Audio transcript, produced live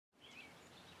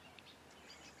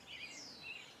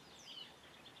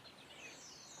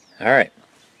Alright.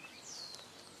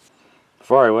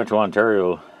 Before I went to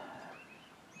Ontario,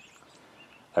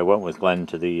 I went with Glenn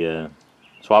to the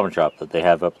swap and shop that they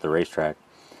have up at the racetrack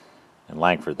in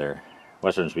Langford there,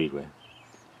 Western Speedway.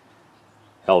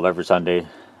 Held every Sunday,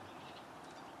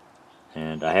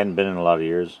 and I hadn't been in a lot of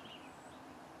years,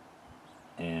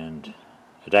 and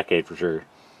a decade for sure,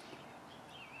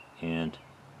 and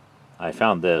I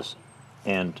found this,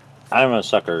 and I'm a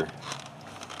sucker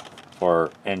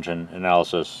for engine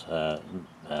analysis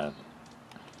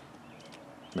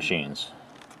machines.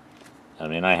 I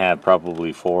mean, I have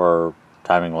probably 4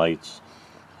 timing lights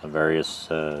of various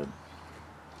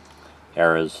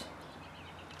eras,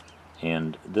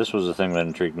 and this was the thing that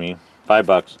intrigued me.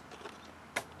 $5,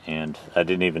 and I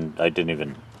didn't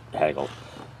even haggle.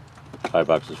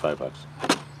 $5 is $5.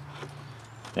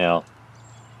 Now,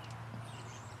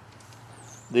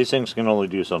 these things can only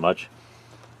do so much,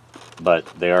 but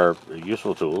they are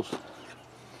useful tools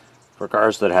for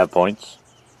cars that have points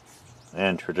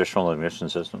and traditional ignition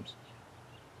systems,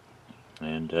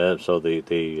 and so they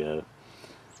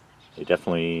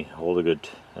definitely hold a good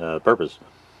purpose.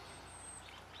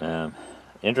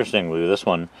 Interestingly, this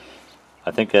one,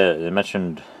 I think I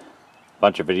mentioned a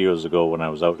bunch of videos ago when I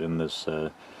was out in this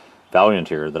Valiant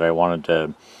here that I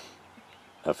wanted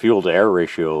a fuel to air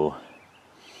ratio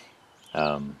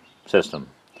system,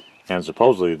 and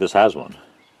supposedly this has one.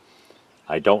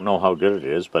 I don't know how good it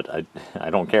is, but I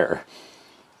don't care.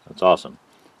 That's awesome.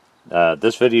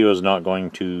 This video is not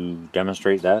going to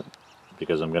demonstrate that,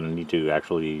 because I'm going to need to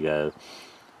actually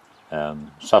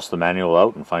suss the manual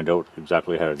out and find out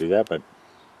exactly how to do that, but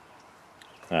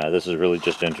this is really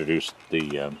just to introduce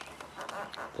the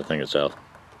thing itself.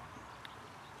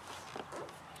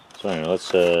 So anyway,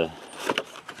 let's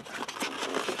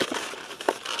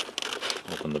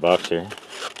open the box here.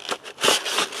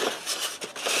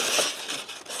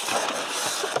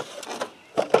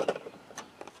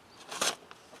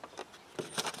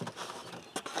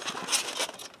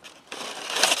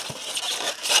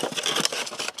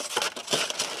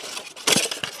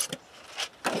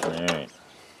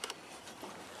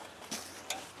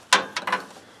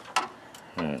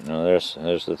 Alright, now there's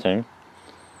the thing.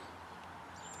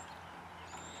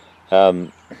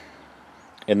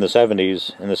 In the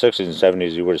 70s, in the 60s and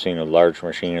 70s, you would have seen a large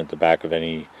machine at the back of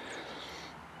any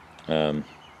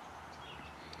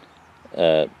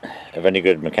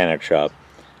good mechanic shop.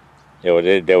 They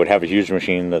would have a huge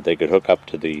machine that they could hook up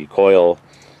to the coil,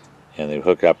 and they would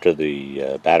hook it up to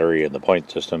the battery and the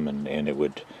point system, and it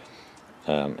would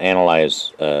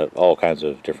analyze all kinds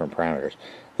of different parameters.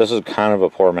 This is kind of a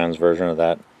poor man's version of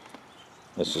that.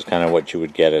 This is kind of what you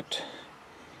would get at,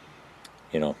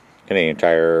 Canadian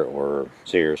Tire or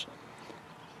Sears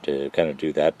to kind of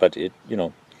do that. But it's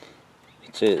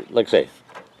like I say,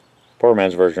 poor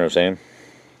man's version of saying.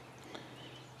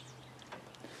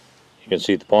 You can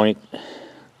see the point,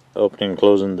 opening and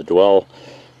closing the dwell,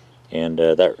 and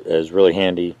that is really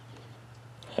handy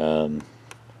for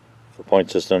point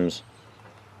systems.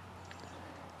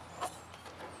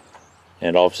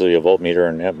 And obviously a voltmeter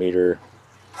and ammeter,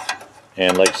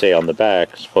 and like I say, on the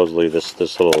back, supposedly this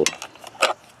little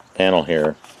panel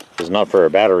here is not for a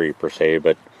battery per se,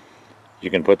 but you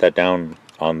can put that down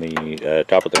on the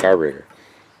top of the carburetor,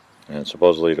 and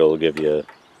supposedly it'll give you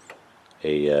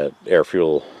a air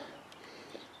fuel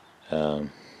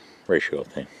ratio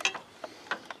thing.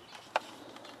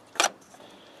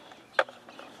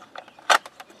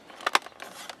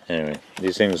 Anyway,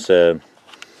 these things, like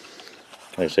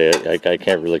I say, I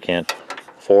can't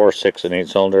 4, 6, and 8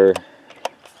 cylinder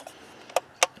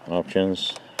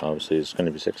options. Obviously it's going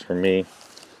to be 6 for me,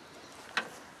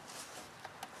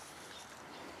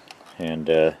 and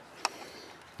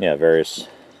yeah, various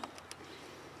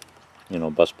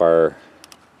bus bar,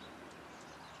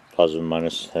 plus and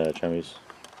minus chimneys.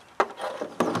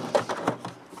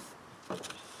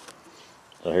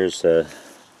 So here's some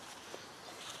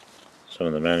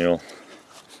of the manual.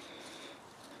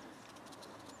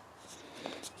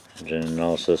 Engine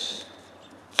analysis.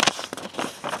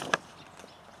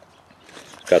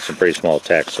 It's got some pretty small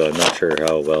text, so I'm not sure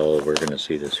how well we're going to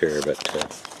see this here, but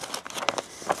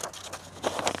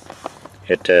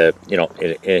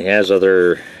it has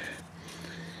other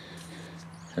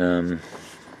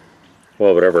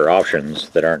whatever options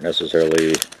that aren't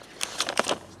necessarily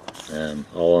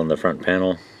all on the front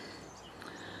panel.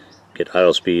 Get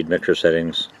idle speed, mixture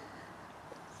settings.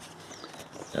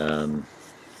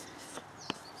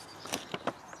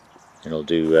 It'll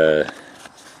do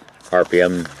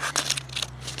RPM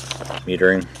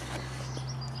metering,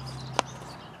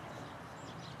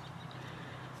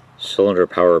 cylinder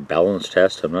power balance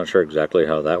test. I'm not sure exactly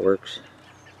how that works.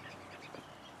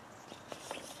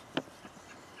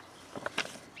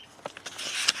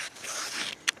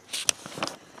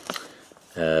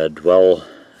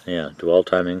 dwell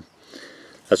timing.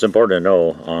 That's important to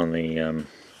know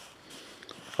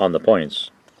on the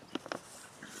points,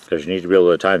 because you need to be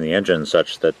able to time the engine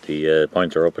such that the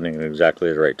points are opening at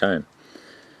exactly the right time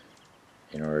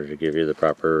in order to give you the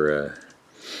proper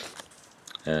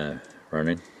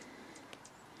running.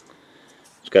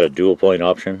 It's got a dual point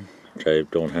option, which I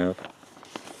don't have.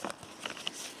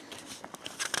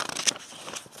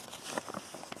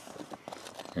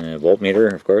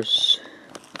 Voltmeter, of course.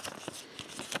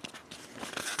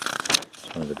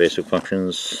 Some of the basic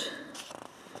functions.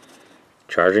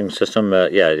 Charging system,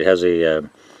 yeah, it has a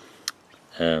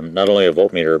not only a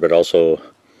voltmeter but also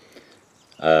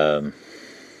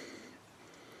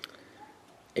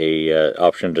a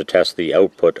option to test the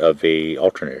output of a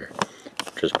alternator,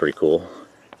 which is pretty cool,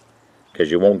 because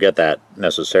you won't get that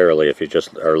necessarily if you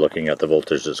just are looking at the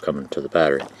voltage that's coming to the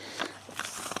battery.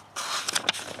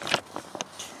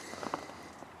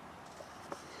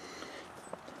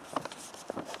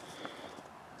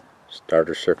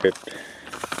 Starter circuit.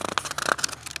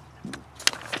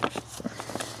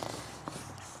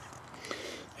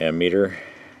 Ammeter.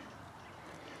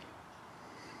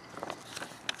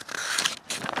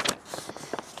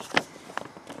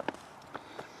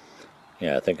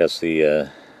 Yeah, I think that's the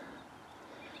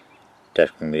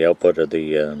testing the output of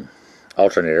the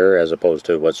alternator as opposed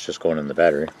to what's just going in the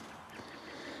battery.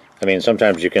 I mean,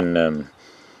 sometimes you can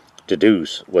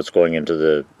deduce what's going into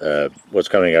the what's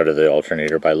coming out of the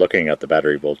alternator by looking at the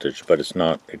battery voltage, but it's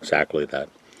not exactly that.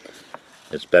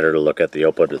 It's better to look at the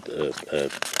output of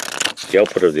the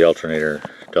output of the alternator.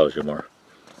 Tells you more.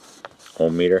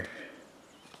 Ohm meter.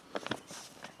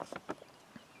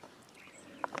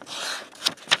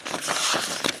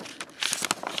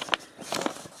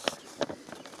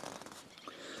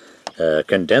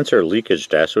 Condenser leakage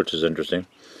test, which is interesting.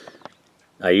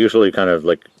 I usually kind of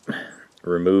like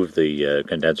remove the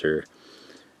condenser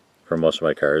from most of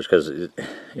my cars because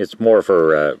it's more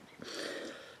for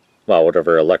well,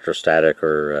 whatever electrostatic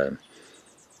or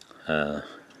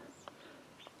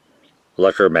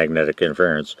electromagnetic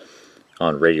interference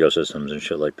on radio systems and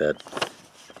shit like that.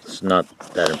 It's not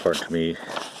that important to me.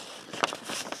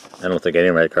 I don't think any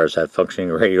of my cars have functioning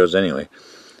radios anyway.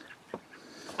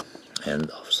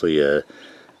 And obviously a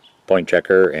point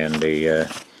checker and a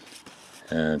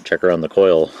checker on the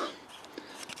coil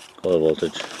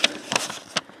voltage,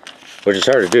 which is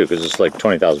hard to do because it's like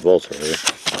 20,000 volts over here.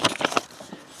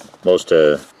 Most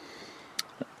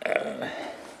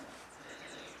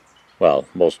well,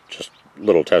 most just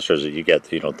little testers that you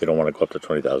get, you know, they don't want to go up to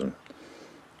 20,000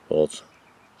 volts.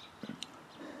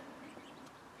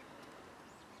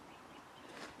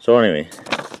 So anyway,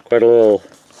 quite a little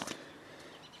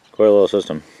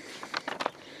system,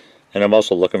 and I'm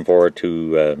also looking forward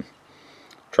to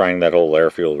trying that whole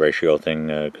air-fuel ratio thing,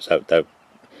 because that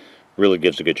really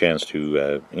gives a good chance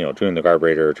to you know, tune the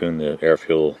carburetor, tune the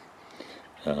air-fuel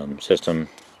system,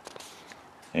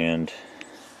 and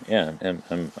yeah,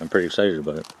 I'm pretty excited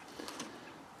about it.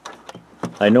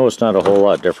 I know it's not a whole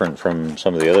lot different from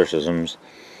some of the other systems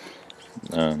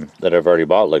that I've already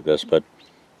bought like this, but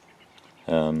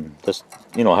this,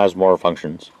 you know, has more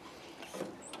functions,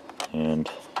 and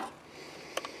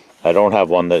I don't have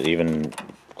one that even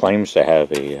claims to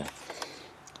have a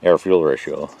air-fuel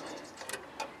ratio,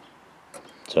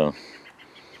 so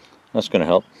that's going to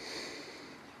help.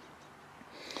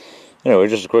 Anyway,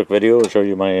 just a quick video to show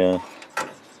you my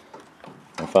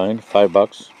find.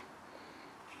 $5,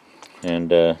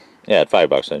 and yeah, at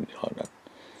 $5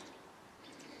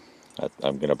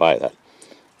 I'm going to buy that.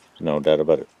 There's no doubt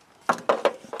about it.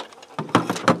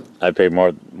 I'd pay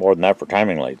more than that for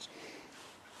timing lights.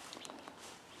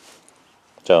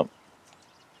 So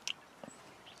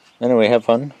anyway, have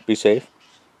fun, be safe,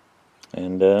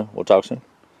 and we'll talk soon.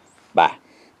 Bye.